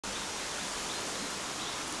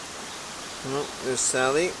Well, there's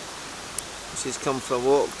Sally. She's come for a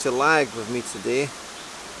walk to Lagg with me today,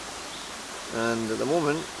 and at the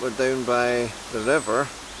moment we're down by the river,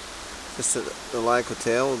 just at the Lagg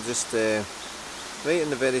Hotel, just right in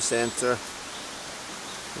the very centre,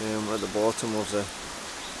 at the bottom of the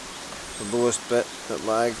lowest bit at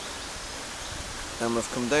Lagg, and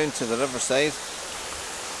we've come down to the riverside.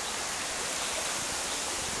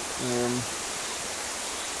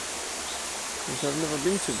 Which I've never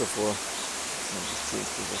been to before. I'll just change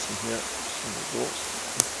position here. There we go.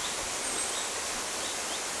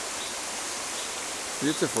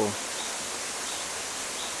 Beautiful.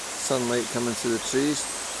 Sunlight coming through the trees.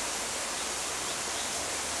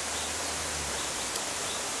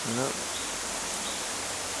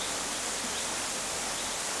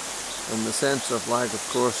 And the centre of Lagg, of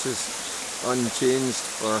course, is unchanged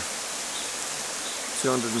for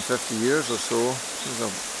 250 years or so. There's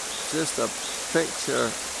just a picture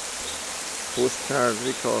postcard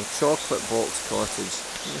we call Chocolate Box Cottage.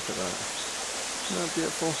 Look at that. Isn't that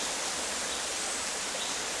beautiful?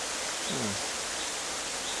 Yeah.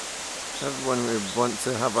 Everyone would want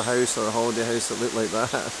to have a house or a holiday house that looked like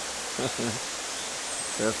that.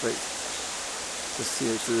 Perfect. Just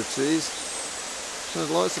see it through the trees.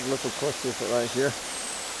 There's lots of little cottages right here.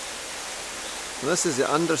 And this is the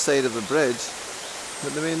underside of the bridge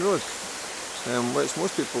at the main road, which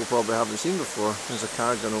most people probably haven't seen before. There's a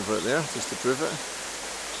car gun over it there, just to prove it.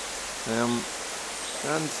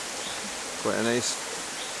 And quite a nice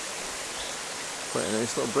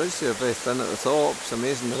little bridge here, very thin at the top. It's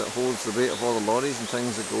amazing that it holds the weight of all the lorries and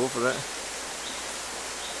things that go over it.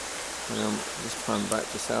 Just pan back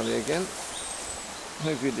to Sally again.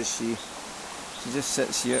 How good is she? She just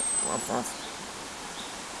sits here.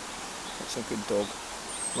 That's a good dog.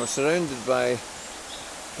 We're surrounded by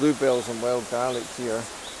bluebells and wild garlic here.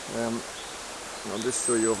 I'll just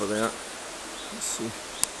show you over there. Let's see.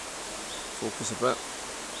 Focus a bit.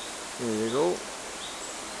 There you go.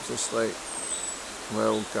 Just like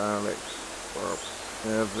wild garlic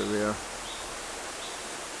everywhere.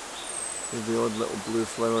 With the odd little blue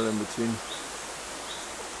flower in between.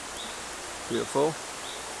 Beautiful.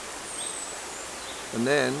 And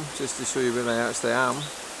then, just to show you where I actually am,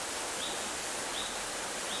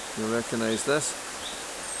 you'll recognise this.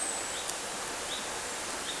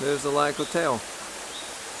 There's the Lagg Hotel.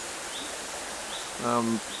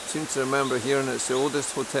 Seem to remember hearing it's the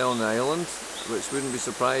oldest hotel in the island, which wouldn't be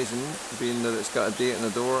surprising, being that it's got a date on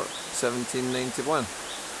the door, 1791.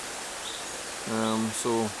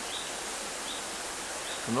 So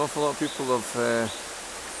an awful lot of people have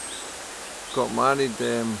got married,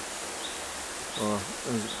 or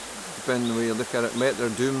depending on the way you look at it, met their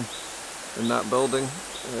doom in that building,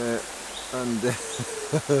 and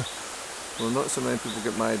well, not so many people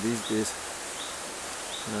get married these days,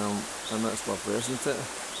 and that's lovely, isn't it?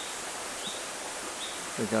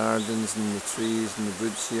 The gardens and the trees and the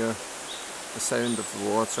woods here, the sound of the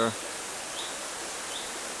water.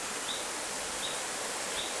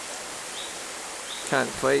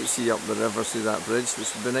 Can't quite see up the river through that bridge,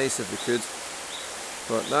 which would be nice if we could,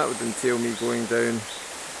 but that would entail me going down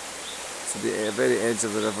to the very edge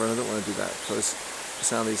of the river, and I don't want to do that because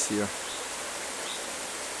Sally's here.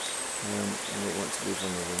 I don't want to leave her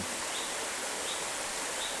alone.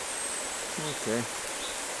 Okay.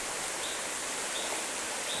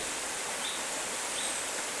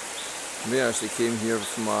 We actually came here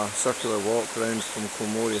from a circular walk around from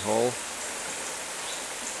Kilmory Hall.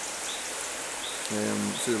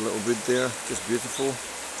 Through the little wood there, just beautiful.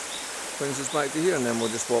 Brings us back to here, and then we'll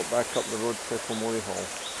just walk back up the road to Kilmory Hall.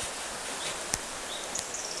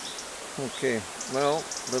 Okay, well,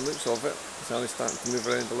 the looks of it, Sally's starting to move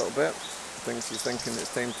around a little bit. I think she's thinking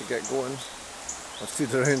it's time to get going. I've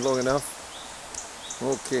stood around long enough.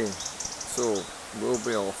 Okay, so we'll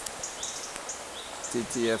be off.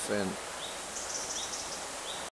 TTFN.